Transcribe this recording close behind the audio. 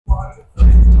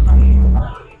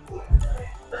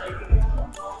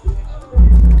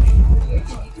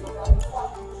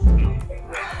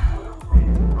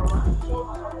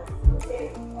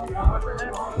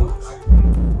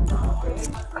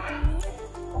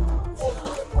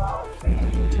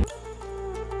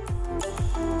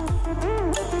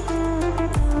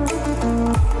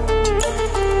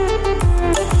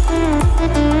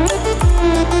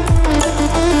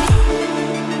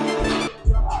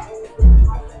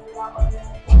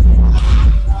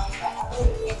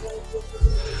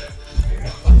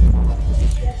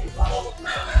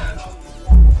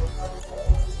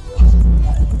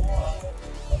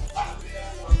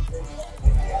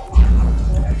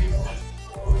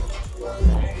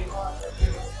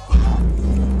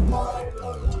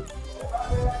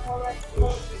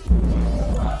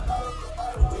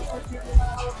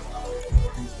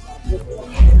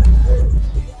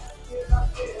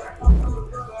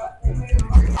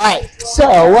Alright, so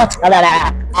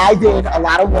I did a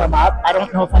lot of warm up. I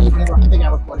don't know if I think I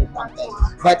recorded one thing,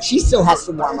 but she still has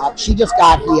to warm up. She just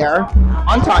got here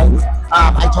on time.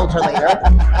 I told her later,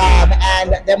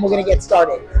 and then we're gonna get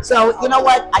started. So you know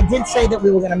what? I did say that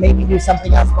we were gonna maybe do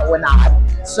something else, but we're not.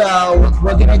 So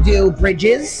we're gonna do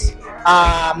bridges.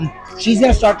 She's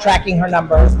gonna start tracking her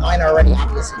numbers. Mine are already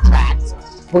obviously tracked.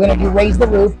 We're gonna do raise the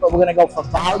roof, but we're gonna go for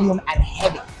volume and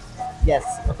heavy. Yes,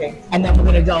 okay. And then we're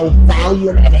going to go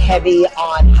volume and heavy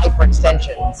on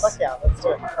hyperextensions. Fuck yeah, let's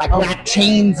do it. Like wrap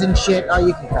chains and shit. Oh,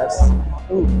 you can curse.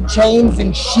 Ooh, chains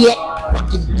and shit.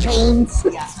 Fucking chains.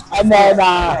 And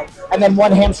then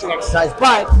one hamstring exercise.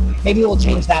 But maybe we'll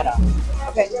change that up.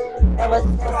 Okay. Let's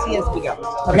see as we go.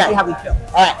 Okay. Let's see how we feel.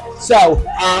 All right. So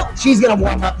she's going to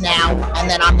warm up now, and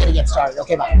then I'm going to get started.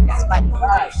 Okay, bye. Yes, bye. All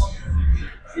right.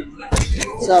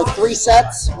 So 3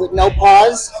 sets with no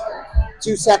pause.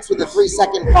 2 sets with a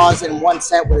 3-second pause and 1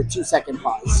 set with a 2-second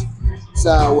pause.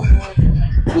 So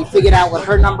we figured out what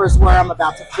her numbers were. I'm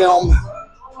about to film.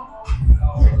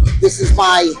 This is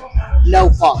my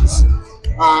no pause.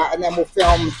 And then we'll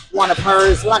film one of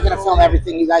hers. We're not going to film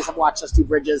everything. You guys have watched us do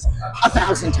bridges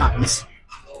 1,000 times.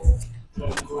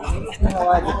 1,000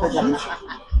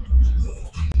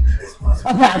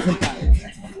 times.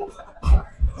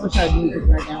 I wish I had music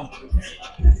right now.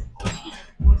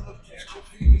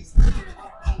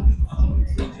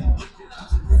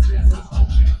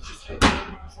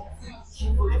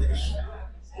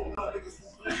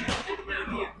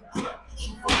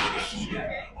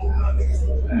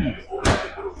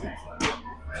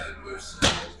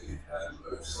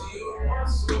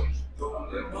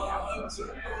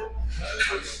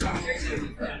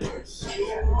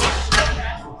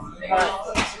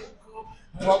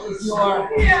 What was your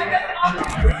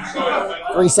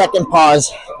 3-second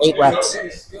pause, 8 reps?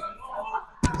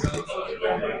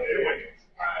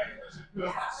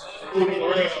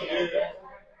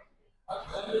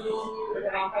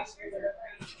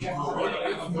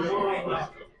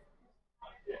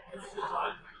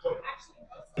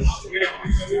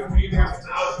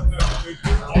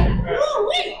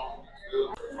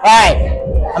 All right,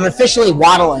 I'm officially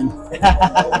waddling.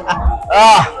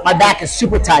 Oh, my back is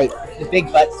super tight. The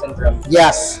big butt syndrome.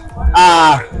 Yes.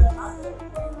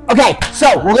 Okay,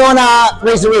 so we're going to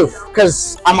raise the roof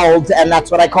because I'm old and that's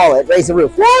what I call it. Raise the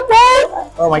roof. What?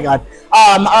 Oh my God.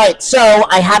 All right, so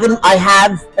I have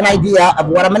an idea of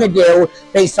what I'm going to do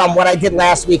based on what I did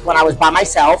last week when I was by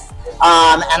myself.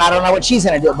 And I don't know what she's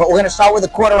going to do, but we're going to start with a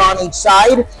quarter on each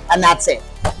side, and that's it.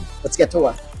 Let's get to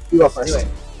work. You go first. Do it.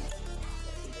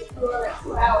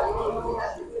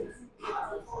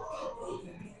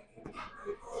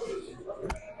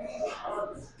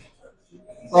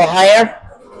 A little higher.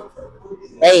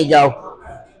 There you go.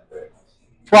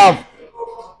 12.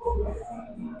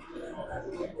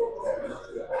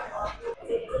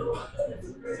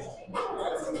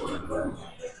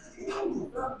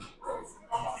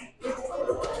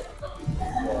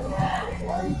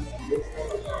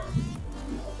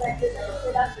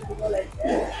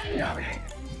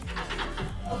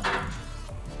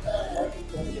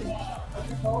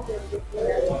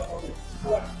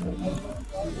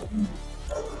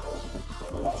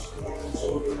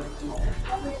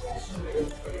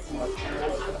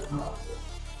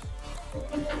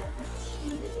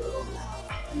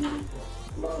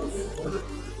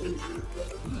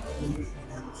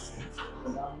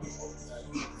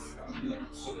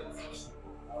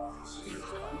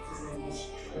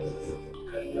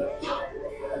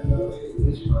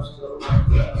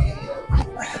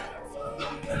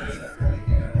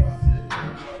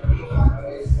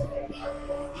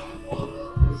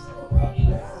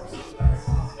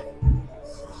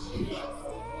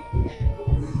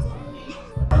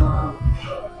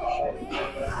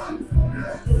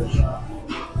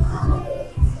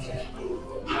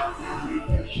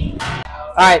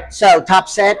 right, so top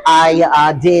set,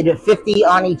 I did 50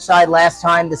 on each side last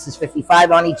time. This is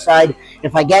 55 on each side.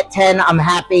 If I get 10, I'm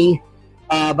happy,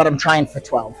 but I'm trying for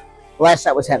 12. The last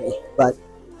set was heavy, but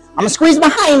I'm going to squeeze my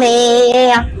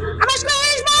hiney. I'm going to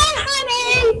squeeze my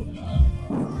hiney.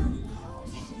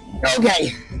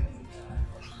 Okay.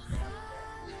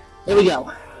 Here we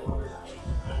go.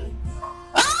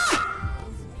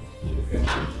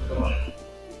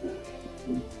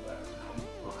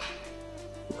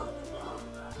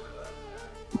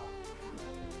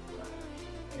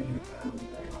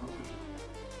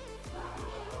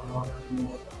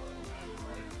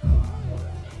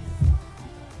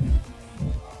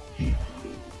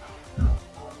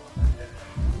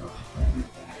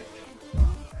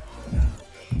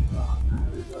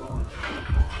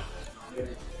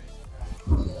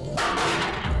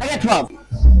 I got 12.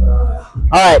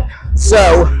 All right,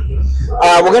 so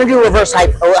we're gonna do reverse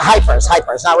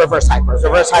hypers, not reverse hypers.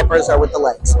 Reverse hypers are with the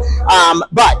legs.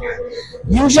 But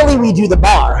usually we do the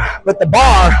bar, but the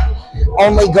bar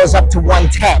only goes up to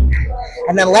 110.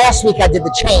 And then last week I did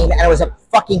the chain, and it was a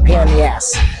fucking pain in the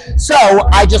ass. So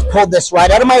I just pulled this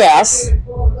right out of my ass.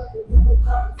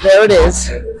 There it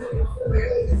is.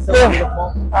 So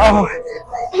beautiful. Oh,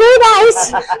 very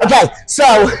nice. Okay,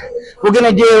 so we're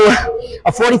gonna do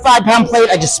a 45-pound plate.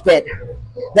 I just spit.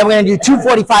 Then we're gonna do two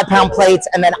 45-pound plates,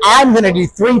 and then I'm gonna do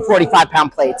three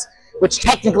 45-pound plates, which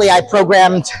technically I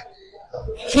programmed.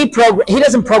 He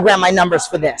doesn't program my numbers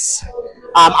for this.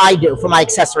 I do for my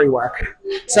accessory work.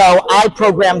 So I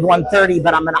programmed 130,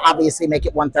 but I'm gonna obviously make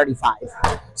it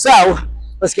 135. So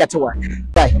let's get to work.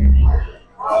 Okay.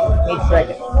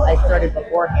 I started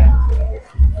beforehand.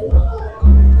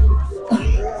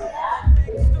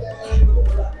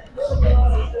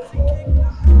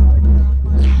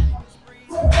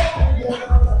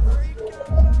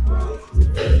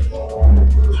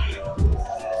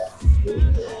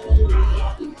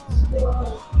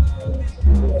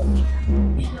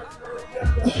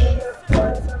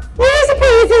 Where's the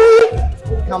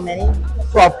crazy? How many?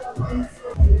 12.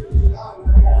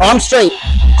 Arm straight.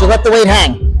 Just let the weight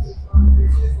hang.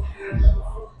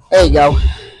 There you go.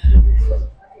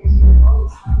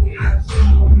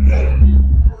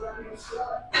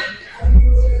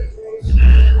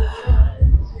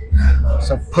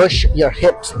 So push your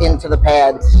hips into the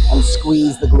pad and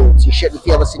squeeze the glutes. You shouldn't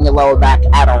feel this in your lower back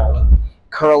at all.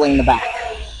 Curling the back.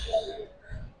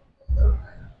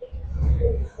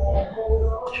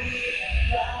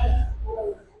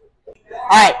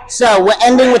 All right, so we're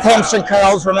ending with hamstring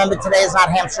curls. Remember, today is not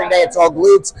hamstring day, it's all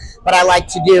glutes, but I like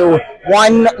to do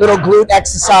one little glute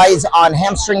exercise on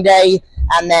hamstring day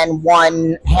and then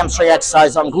one hamstring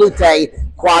exercise on glute day.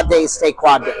 Quad days stay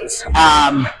quad days.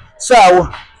 So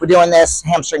we're doing this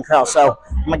hamstring curl. So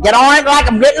I'm gonna get on it like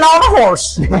I'm getting on a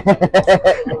horse.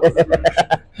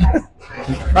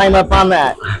 Climb up on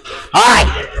that. All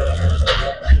right.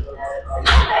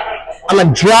 I'm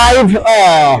gonna drive.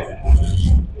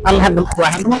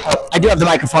 I do have the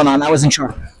microphone on. I wasn't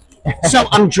sure. So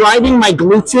I'm driving my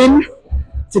glutes in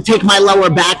to take my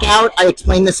lower back out. I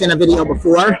explained this in a video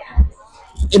before.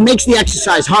 It makes the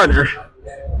exercise harder,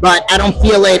 but I don't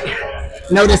feel it.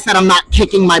 Notice that I'm not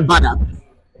kicking my butt up.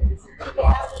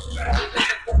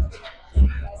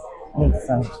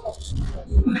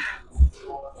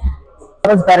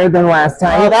 That was better than last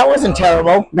time. Oh, that wasn't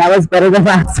terrible. That was better than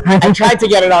last time. I tried to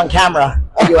get it on camera.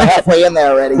 You were halfway in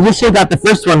there already. You should have got the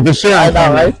first one for sure. I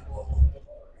know, right?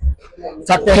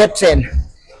 Tuck the hips in,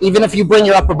 even if you bring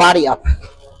your upper body up.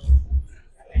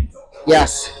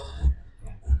 Yes.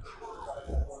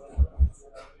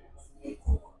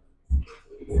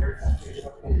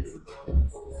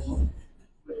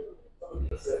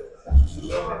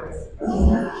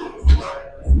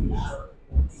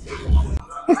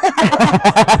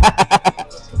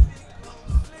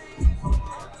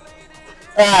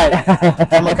 All right,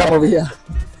 I'm gonna come over here.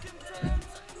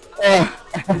 All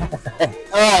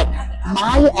right,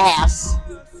 my ass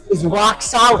is rock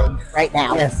solid right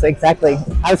now. Yes, exactly.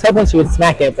 I was hoping she would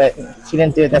smack it, but she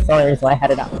didn't do it. That's the only reason why I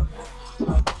had it up.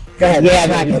 Go ahead. Yeah,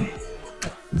 smack it.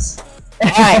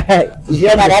 All right, you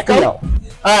hear that echo? All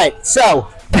right, so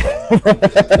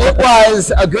it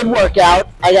was a good workout.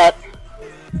 I got.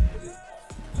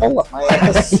 Hold up my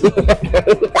ass. All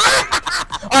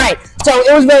right, so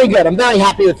it was very good. I'm very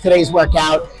happy with today's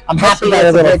workout. I'm happy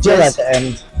that the bridges at the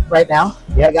end. Right now.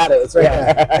 Yeah, I got it. It's right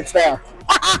there. It's there.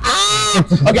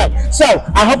 Okay, so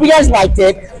I hope you guys liked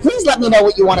it. Please let me know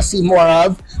what you want to see more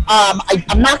of.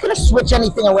 I'm not going to switch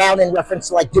anything around in reference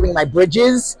to like doing my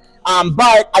bridges,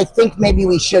 but I think maybe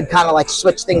we should kind of like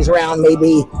switch things around.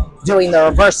 Maybe doing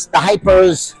the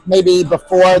hypers, maybe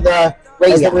before the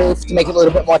raise the roof to make it a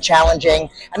little bit more challenging,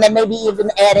 and then maybe even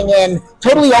adding in,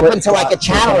 totally open to like a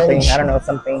challenge. I don't know,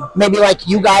 something. Maybe like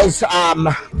you guys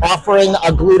offering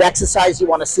a glute exercise you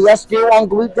want to see us do on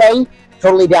glute day.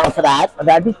 Totally down for that.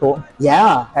 That'd be cool.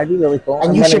 Yeah. That'd be really cool.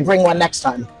 And you should bring one next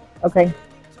time. Okay.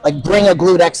 Like bring a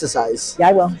glute exercise. Yeah,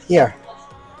 I will. Here.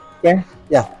 Here?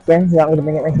 Yeah. Here? You want me to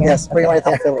bring it right here? Yes, bring it right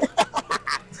there.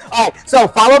 All right, so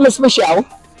follow Miss Michelle.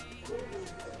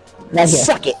 Right here.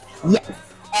 Suck it. Yes.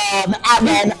 And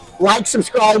then like,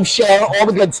 subscribe, share, all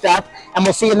the good stuff, and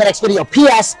we'll see you in the next video.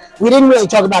 P.S. We didn't really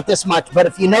talk about this much, but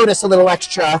if you notice a little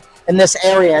extra in this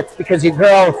area, it's because your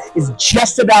girl is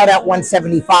just about at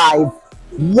 175,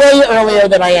 way earlier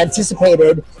than I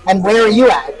anticipated. And where are you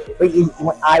at?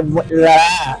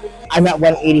 I'm at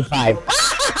 185.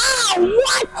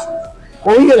 What?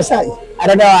 What were you gonna say? I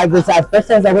don't know. I was at first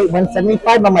I was like, wait,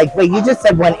 175. I'm like, wait, you just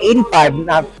said 185.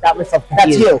 Now got myself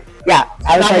confused. That's you. Yeah.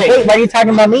 I was Not like, me. wait, why are you talking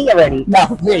about me already?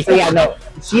 No, me. So yeah, no.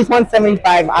 She's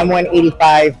 175. I'm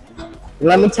 185.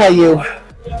 Let me tell you,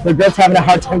 the girl's having a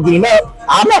hard time getting up.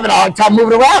 I'm having a hard time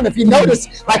moving around. If you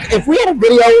notice, like if we had a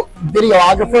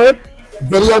videographer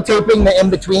videotaping the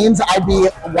in-betweens, I'd be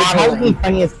That would waddling. be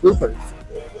funniest bloopers.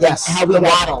 Yes, How we the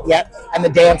waddle. waddle. Yep. And the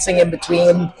dancing in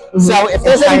between. So if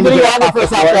there's any Trying to get videographers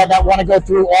off out the there that want to go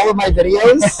through all of my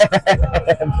videos,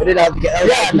 Put it out together.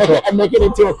 yeah, and make it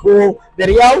into a cool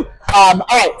video. All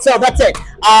right, so that's it.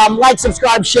 Like,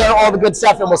 subscribe, share, all the good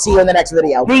stuff, and we'll see you in the next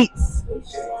video. Peace.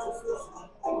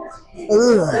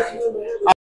 Ugh.